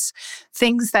 It's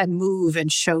things that move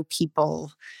and show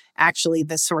people actually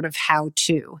the sort of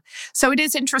how-to. So it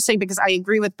is interesting because I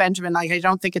agree with Benjamin. I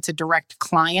don't think it's a direct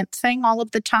client thing all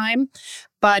of the time,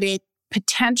 but it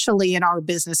potentially in our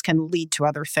business can lead to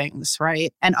other things,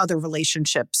 right? And other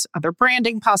relationships, other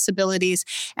branding possibilities.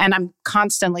 And I'm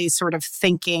constantly sort of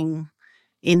thinking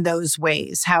in those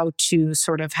ways, how to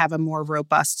sort of have a more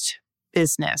robust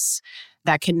business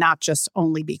that can not just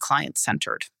only be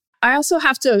client-centered. I also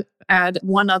have to add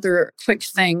one other quick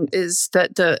thing is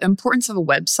that the importance of a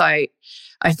website,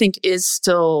 I think, is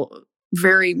still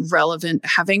very relevant.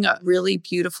 Having a really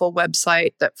beautiful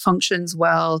website that functions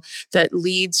well, that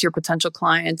leads your potential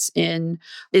clients in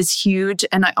is huge.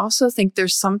 And I also think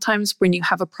there's sometimes when you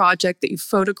have a project that you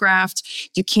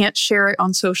photographed, you can't share it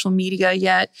on social media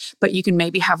yet, but you can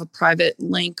maybe have a private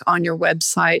link on your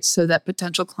website so that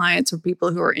potential clients or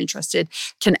people who are interested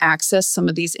can access some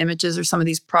of these images or some of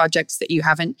these projects that you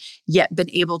haven't yet been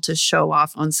able to show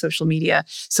off on social media.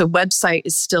 So website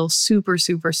is still super,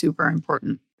 super, super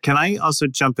important. Can I also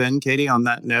jump in, Katie, on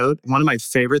that note? One of my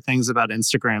favorite things about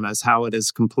Instagram is how it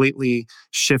has completely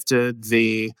shifted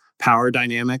the power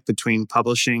dynamic between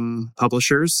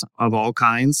publishers of all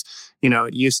kinds.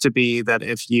 It used to be that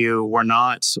if you were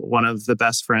not one of the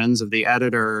best friends of the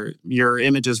editor, your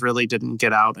images really didn't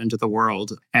get out into the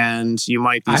world. And you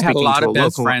might be speaking to a local... I have a lot of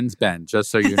best friends, Ben, just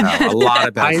so you know. A lot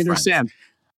of best friends. I understand.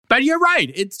 But you're right.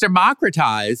 It's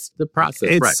democratized the process.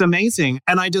 It's amazing.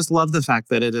 And I just love the fact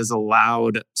that it has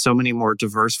allowed so many more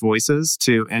diverse voices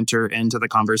to enter into the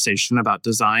conversation about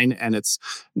design. And it's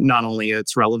not only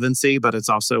its relevancy, but it's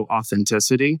also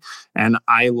authenticity. And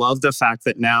I love the fact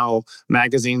that now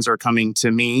magazines are coming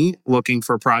to me looking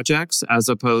for projects as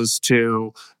opposed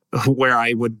to where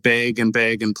I would beg and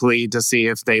plead to see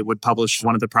if they would publish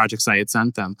one of the projects I had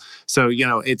sent them. So,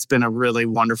 it's been a really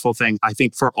wonderful thing, I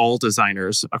think, for all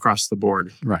designers across the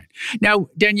board. Right. Now,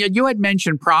 Danielle, you had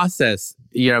mentioned process,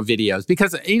 videos,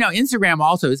 because, Instagram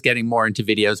also is getting more into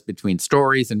videos between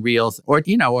stories and reels or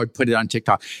put it on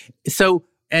TikTok. So,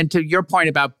 and to your point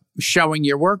about showing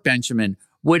your work, Benjamin,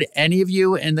 would any of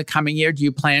you in the coming year, do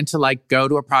you plan to go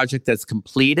to a project that's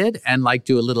completed and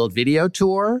do a little video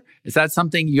tour? Is that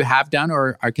something you have done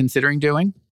or are considering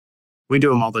doing? We do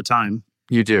them all the time.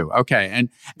 You do? Okay. And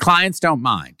clients don't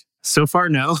mind? So far,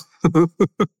 no.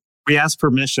 We ask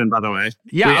permission, by the way.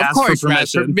 Yeah, of course, you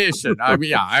ask permission.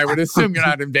 I would assume you're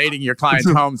not invading your clients'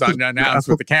 homes unannounced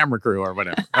with the camera crew or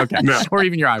whatever. Okay. No. Or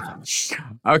even your iPhone.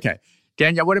 Okay.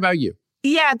 Danielle, what about you?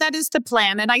 Yeah, that is the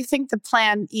plan. And I think the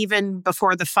plan, even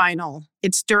before the final,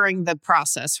 it's during the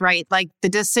process, right? Like the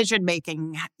decision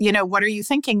making, what are you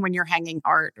thinking when you're hanging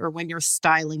art or when you're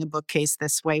styling a bookcase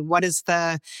this way? What is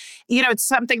it's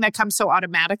something that comes so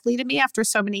automatically to me after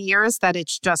so many years that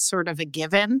it's just sort of a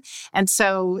given. And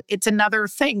so it's another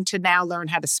thing to now learn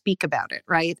how to speak about it,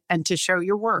 right? And to show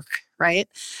your work. Right.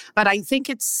 But I think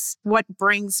it's what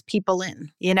brings people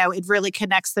in. It really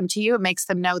connects them to you. It makes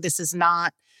them know this is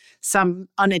not some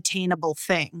unattainable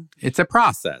thing. It's a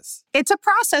process. It's a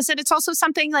process. And it's also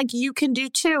something you can do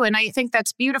too. And I think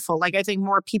that's beautiful. I think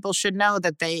more people should know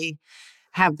that they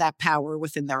have that power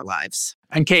within their lives.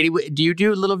 And Katie, do you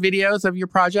do little videos of your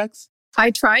projects? I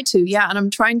try to, yeah. And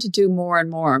I'm trying to do more and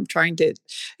more. I'm trying to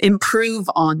improve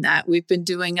on that. We've been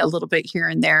doing a little bit here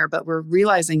and there, but we're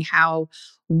realizing how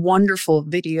wonderful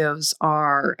videos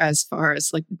are as far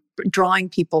as drawing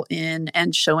people in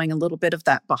and showing a little bit of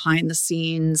that behind the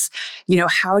scenes.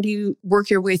 How do you work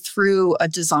your way through a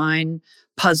design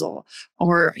puzzle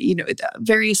or,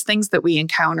 various things that we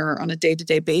encounter on a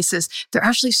day-to-day basis. They're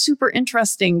actually super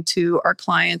interesting to our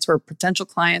clients or potential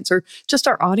clients or just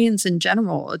our audience in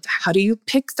general. How do you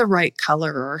pick the right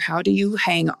color or how do you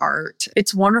hang art?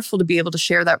 It's wonderful to be able to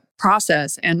share that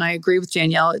process. And I agree with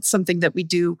Danielle. It's something that we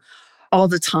do all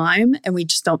the time and we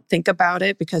just don't think about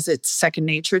it because it's second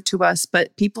nature to us.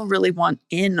 But people really want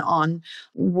in on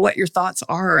what your thoughts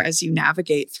are as you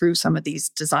navigate through some of these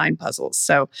design puzzles.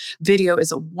 So video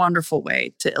is a wonderful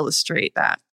way to illustrate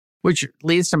that. Which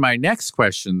leads to my next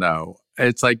question, though.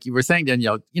 It's like you were saying,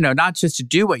 Danielle, not just to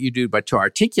do what you do, but to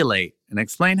articulate and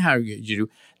explain how you do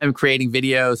and creating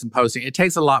videos and posting. It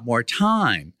takes a lot more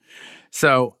time.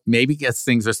 So maybe as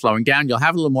things are slowing down, you'll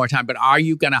have a little more time. But are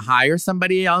you going to hire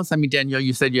somebody else? I mean, Danielle,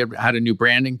 you said you had a new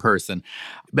branding person.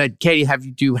 But Katie,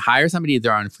 do you hire somebody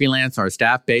either on a freelance or a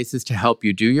staff basis to help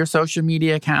you do your social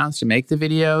media accounts, to make the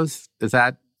videos? Is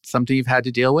that something you've had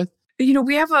to deal with?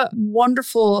 We have a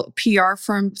wonderful PR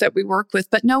firm that we work with,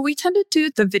 but no, we tend to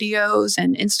do the videos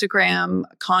and Instagram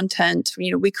content.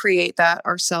 We create that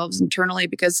ourselves internally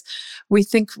because we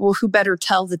think, well, who better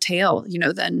tell the tale,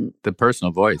 than the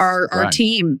personal voice, our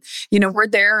team. We're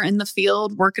there in the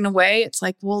field working away. It's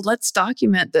like, well, let's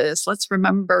document this. Let's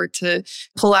remember to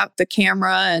pull out the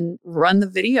camera and run the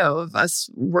video of us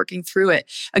working through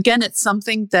it. Again, it's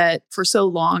something that for so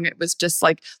long, it was just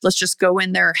like, let's just go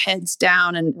in there heads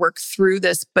down and work through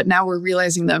this. But now we're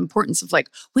realizing the importance of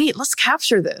wait, let's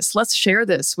capture this. Let's share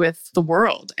this with the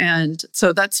world. And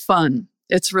so that's fun.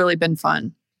 It's really been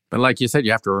fun. But like you said,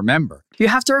 you have to remember. You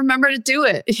have to remember to do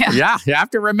it. Yeah, you have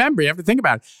to remember. You have to think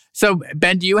about it. So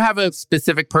Ben, do you have a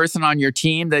specific person on your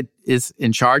team that is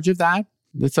in charge of that,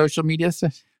 the social media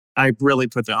stuff? I really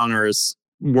put the onus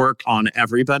work on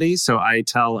everybody. So I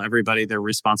tell everybody they're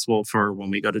responsible for,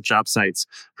 when we go to job sites,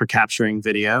 for capturing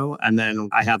video. And then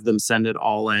I have them send it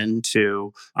all in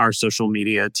to our social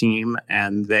media team.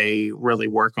 And they really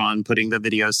work on putting the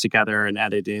videos together and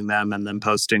editing them and then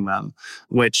posting them,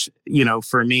 which,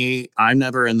 for me, I'm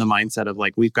never in the mindset of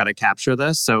like, we've got to capture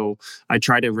this. So I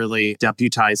try to really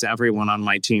deputize everyone on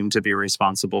my team to be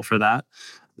responsible for that.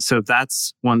 So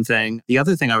that's one thing. The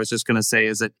other thing I was just going to say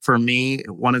is that for me,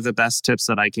 one of the best tips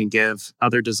that I can give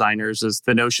other designers is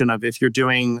the notion of, if you're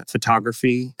doing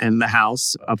photography in the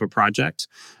house of a project,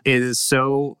 it is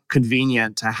so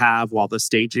convenient to have, while the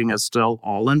staging is still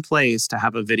all in place, to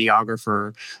have a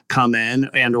videographer come in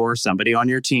and or somebody on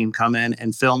your team come in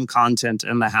and film content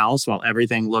in the house while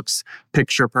everything looks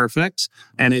picture perfect.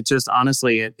 And it just,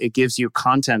 honestly, it gives you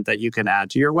content that you can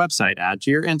add to your website, add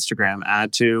to your Instagram,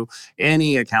 add to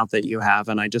any account that you have.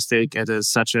 And I just think it is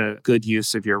such a good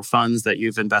use of your funds that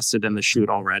you've invested in the shoot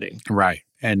already. Right.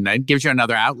 And it gives you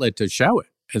another outlet to show it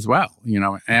as well,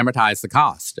 amortize the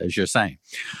cost, as you're saying.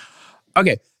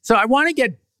 Okay. So I want to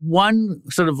get one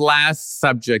sort of last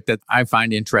subject that I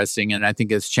find interesting and I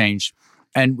think has changed.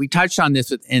 And we touched on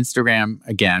this with Instagram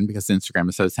again, because Instagram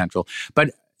is so central,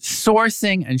 but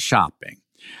sourcing and shopping.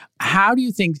 How do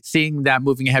you think seeing that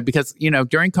moving ahead? Because,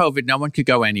 during COVID, no one could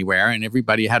go anywhere and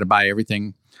everybody had to buy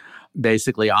everything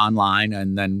basically online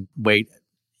and then wait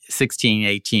 16,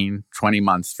 18, 20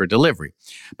 months for delivery.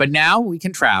 But now we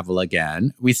can travel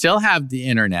again. We still have the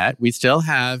internet. We still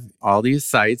have all these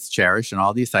sites, Chairish, and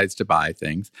all these sites to buy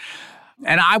things.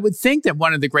 And I would think that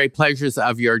one of the great pleasures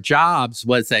of your jobs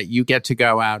was that you get to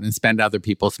go out and spend other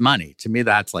people's money. To me,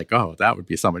 that's like, oh, that would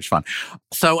be so much fun.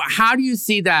 So how do you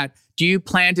see that? Do you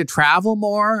plan to travel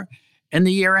more in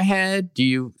the year ahead? Do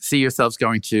you see yourselves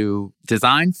going to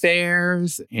design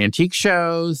fairs, antique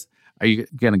shows? Are you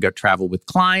going to go travel with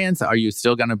clients? Are you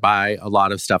still going to buy a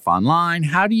lot of stuff online?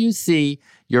 How do you see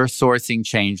your sourcing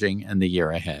changing in the year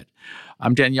ahead?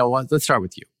 Danielle, let's start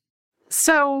with you.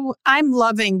 So I'm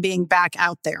loving being back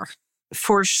out there.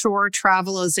 For sure,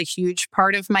 travel is a huge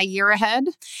part of my year ahead.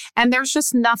 And there's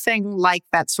just nothing like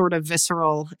that sort of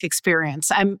visceral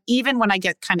experience. Even when I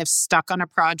get kind of stuck on a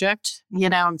project,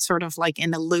 I'm sort of like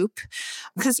in a loop,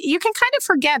 because you can kind of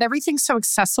forget, everything's so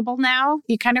accessible now.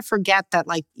 You kind of forget that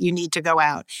like you need to go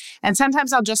out. And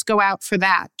sometimes I'll just go out for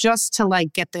that, just to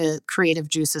like get the creative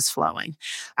juices flowing.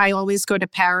 I always go to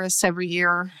Paris every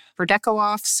year for Deco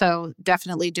Off. So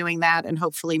definitely doing that, and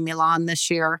hopefully Milan this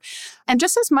year. And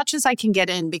just as much as I can get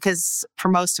in, because for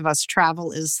most of us,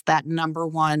 travel is that number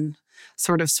one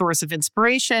sort of source of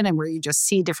inspiration, and where you just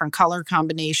see different color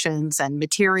combinations and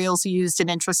materials used in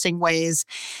interesting ways.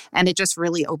 And it just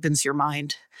really opens your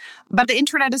mind. But the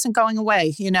internet isn't going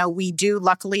away. We do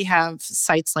luckily have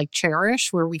sites like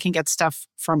Chairish where we can get stuff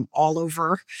from all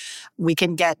over. We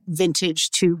can get vintage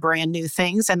to brand new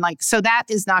things. And so that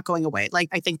is not going away.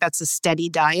 I think that's a steady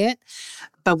diet,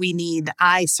 but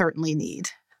I certainly need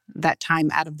that time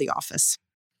out of the office.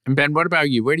 And Ben, what about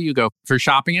you? Where do you go for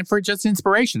shopping and for just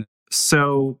inspiration?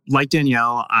 So like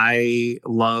Danielle, I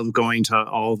love going to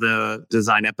all the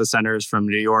design epicenters from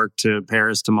New York to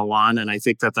Paris to Milan. And I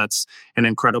think that that's an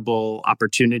incredible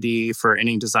opportunity for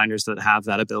any designers that have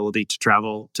that ability to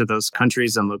travel to those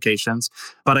countries and locations.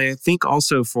 But I think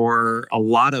also for a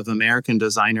lot of American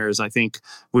designers, I think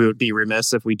we would be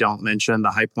remiss if we don't mention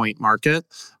the High Point Market.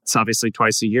 It's obviously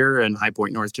twice a year in High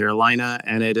Point, North Carolina,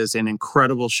 and it is an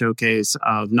incredible showcase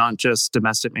of not just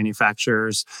domestic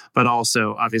manufacturers, but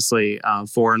also obviously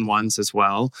foreign ones as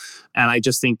well. And I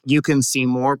just think you can see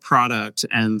more product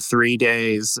in 3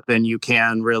 days than you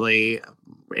can really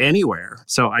anywhere.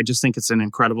 So I just think it's an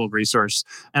incredible resource.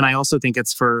 And I also think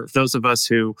it's for those of us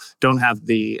who don't have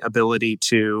the ability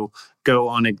to go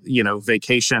on,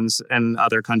 vacations in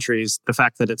other countries. The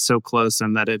fact that it's so close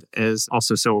and that it is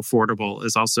also so affordable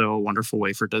is also a wonderful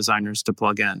way for designers to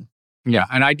plug in. Yeah.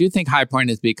 And I do think High Point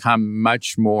has become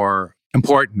much more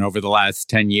important over the last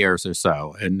 10 years or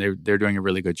so. And they're doing a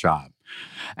really good job.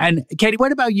 And Katie,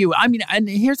 what about you? And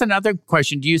here's another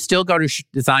question. Do you still go to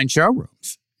design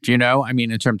showrooms? Do you know?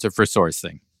 In terms of for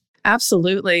sourcing.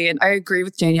 Absolutely. And I agree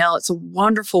with Danielle. It's a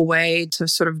wonderful way to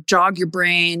sort of jog your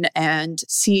brain and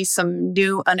see some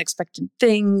new unexpected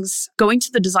things. Going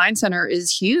to the design center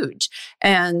is huge.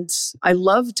 And I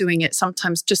love doing it.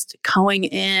 Sometimes just going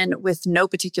in with no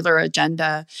particular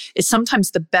agenda is sometimes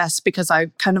the best, because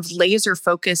I kind of laser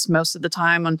focus most of the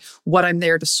time on what I'm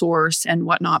there to source and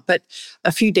whatnot. But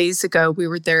a few days ago, we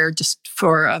were there just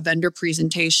for a vendor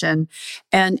presentation.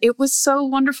 And it was so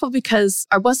wonderful because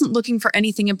I wasn't looking for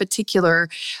anything in particular.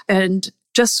 And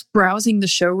just browsing the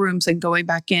showrooms and going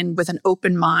back in with an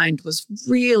open mind was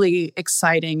really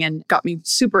exciting and got me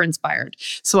super inspired.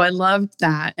 So I loved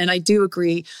that. And I do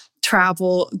agree,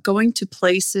 travel, going to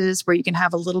places where you can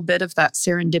have a little bit of that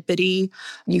serendipity.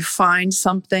 You find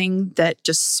something that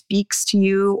just speaks to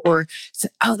you or say,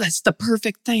 oh, that's the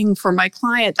perfect thing for my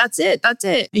client. That's it. That's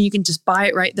it. And you can just buy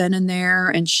it right then and there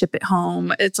and ship it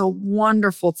home. It's a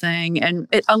wonderful thing. And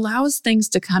it allows things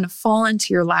to kind of fall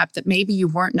into your lap that maybe you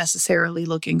weren't necessarily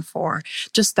looking for.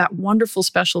 Just that wonderful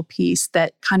special piece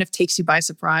that kind of takes you by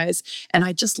surprise. And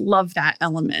I just love that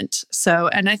element. So,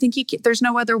 and I think there's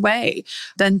no other way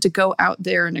than to go out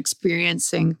there and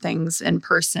experiencing things in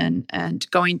person and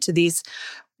going to these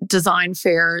design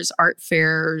fairs, Art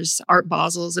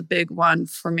Basel is a big one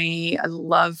for me. I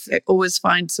always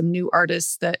find some new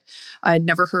artists that I'd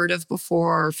never heard of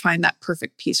before or find that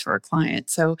perfect piece for a client.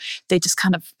 So they just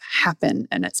kind of happen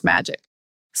and it's magic.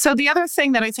 So the other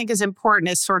thing that I think is important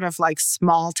is sort of like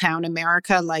small town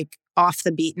America, like off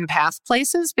the beaten path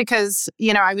places, because,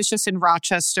 I was just in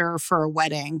Rochester for a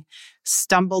wedding,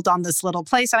 stumbled on this little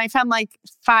place and I found like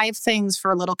 5 things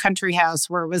for a little country house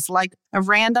where it was like a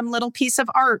random little piece of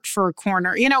art for a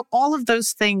corner. All of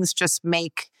those things just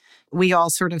we all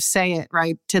sort of say it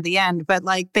right to the end, but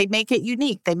like they make it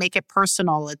unique. They make it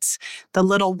personal. It's the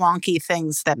little wonky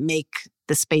things that make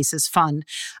the spaces fun.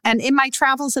 And in my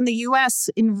travels in the US,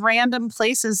 in random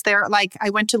places there, like I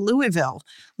went to Louisville.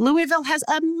 Louisville has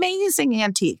amazing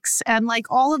antiques and like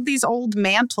all of these old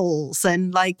mantles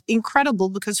and like incredible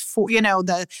because,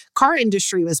 the car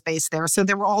industry was based there. So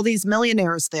there were all these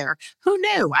millionaires there. Who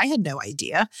knew? I had no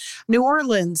idea. New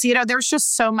Orleans, there's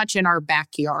just so much in our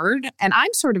backyard. And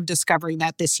I'm sort of discovering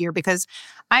that this year because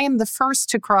I am the first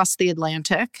to cross the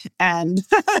Atlantic and,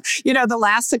 the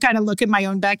last to kind of look at my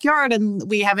own backyard. And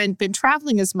we haven't been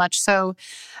traveling as much. So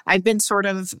I've been sort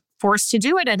of forced to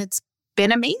do it. And it's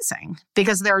been amazing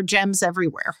because there are gems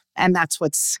everywhere. And that's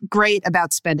what's great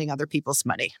about spending other people's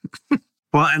money.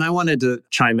 Well, and I wanted to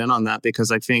chime in on that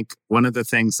because I think one of the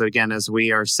things, again, as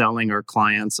we are selling our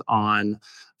clients on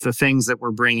the things that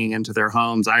we're bringing into their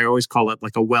homes, I always call it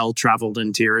like a well-traveled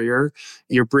interior.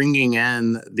 You're bringing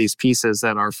in these pieces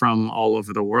that are from all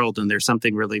over the world, and there's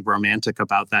something really romantic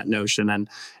about that notion. And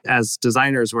as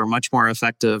designers, we're much more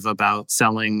effective about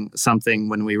selling something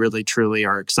when we really truly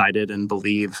are excited and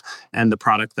believe in the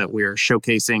product that we're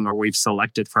showcasing or we've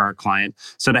selected for our client.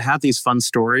 So to have these fun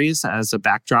stories as a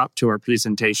backdrop to our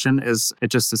presentation is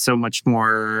so much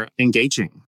more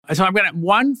engaging. So I've got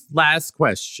one last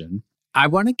question. I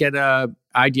want to get an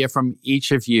idea from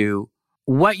each of you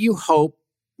what you hope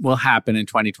will happen in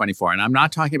 2024. And I'm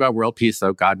not talking about world peace,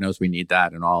 though God knows we need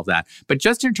that and all of that. But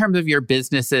just in terms of your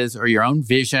businesses or your own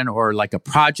vision or like a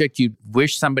project you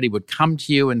wish somebody would come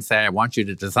to you and say, I want you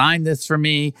to design this for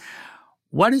me.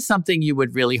 What is something you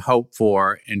would really hope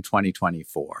for in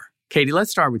 2024? Katie,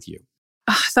 let's start with you.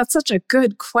 That's such a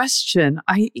good question.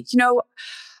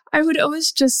 I would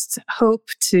always just hope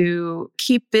to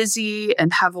keep busy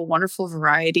and have a wonderful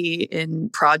variety in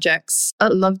projects. I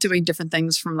love doing different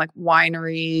things from like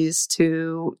wineries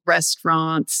to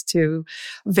restaurants to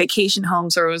vacation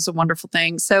homes are always a wonderful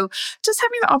thing. So just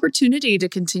having the opportunity to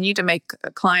continue to make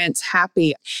clients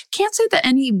happy. Can't say that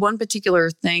any one particular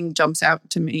thing jumps out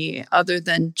to me other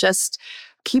than just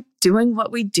keep doing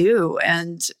what we do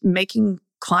and making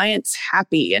clients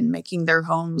happy and making their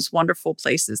homes wonderful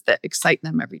places that excite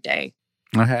them every day.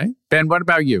 Okay. Ben, what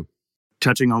about you?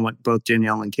 Touching on what both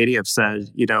Danielle and Katie have said,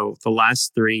 the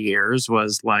last 3 years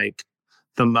was like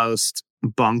the most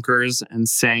bonkers,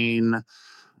 insane,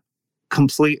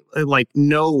 complete, like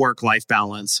no work-life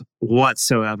balance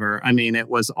whatsoever. I mean, it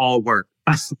was all work.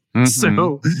 Mm-hmm.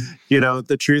 So,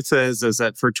 the truth is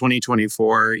that for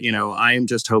 2024, I am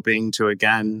just hoping to,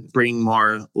 again, bring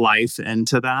more life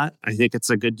into that. I think it's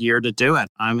a good year to do it.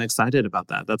 I'm excited about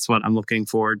that. That's what I'm looking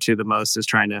forward to the most is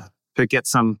trying to get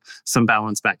some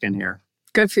balance back in here.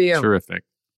 Good for you. Terrific.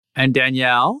 And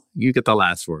Danielle, you get the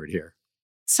last word here.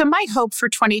 So my hope for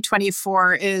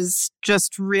 2024 is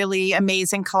just really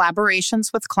amazing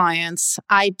collaborations with clients.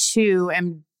 I too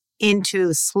am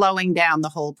into slowing down the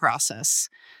whole process.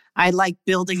 I like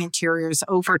building interiors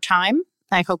over time.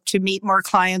 I hope to meet more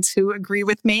clients who agree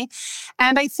with me.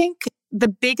 And I think the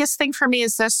biggest thing for me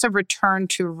is just a return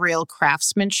to real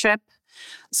craftsmanship,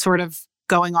 sort of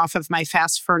going off of my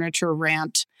fast furniture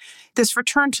rant. This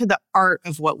return to the art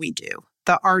of what we do,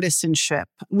 the artisanship.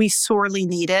 We sorely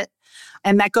need it.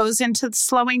 And that goes into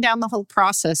slowing down the whole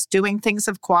process, doing things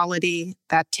of quality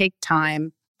that take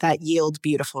time, that yield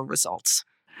beautiful results.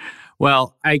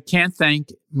 Well, I can't thank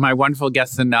my wonderful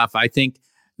guests enough. I think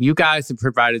You guys have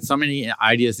provided so many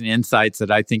ideas and insights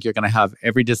that I think you're going to have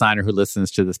every designer who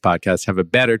listens to this podcast have a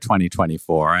better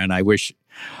 2024. And I wish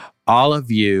all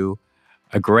of you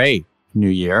a great new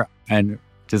year and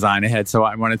design ahead. So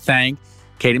I want to thank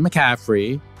Katie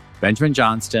McCaffrey, Benjamin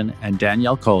Johnston, and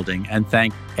Danielle Colding, and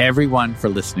thank everyone for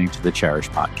listening to the Cherish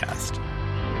podcast.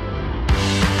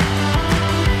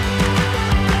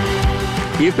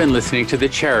 You've been listening to the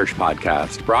Cherish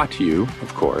podcast, brought to you,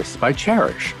 of course, by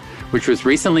Cherish, which was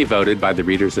recently voted by the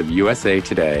readers of USA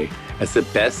Today as the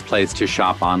best place to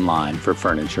shop online for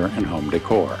furniture and home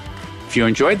decor. If you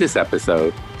enjoyed this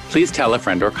episode, please tell a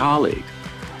friend or colleague.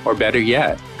 Or better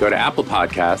yet, go to Apple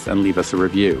Podcasts and leave us a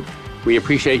review. We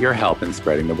appreciate your help in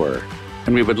spreading the word.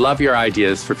 And we would love your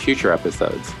ideas for future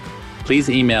episodes. Please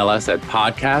email us at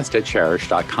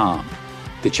podcast@cherish.com.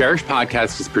 The Cherish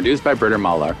podcast is produced by Britta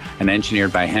Muller and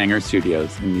engineered by Hanger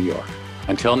Studios in New York.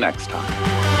 Until next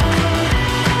time.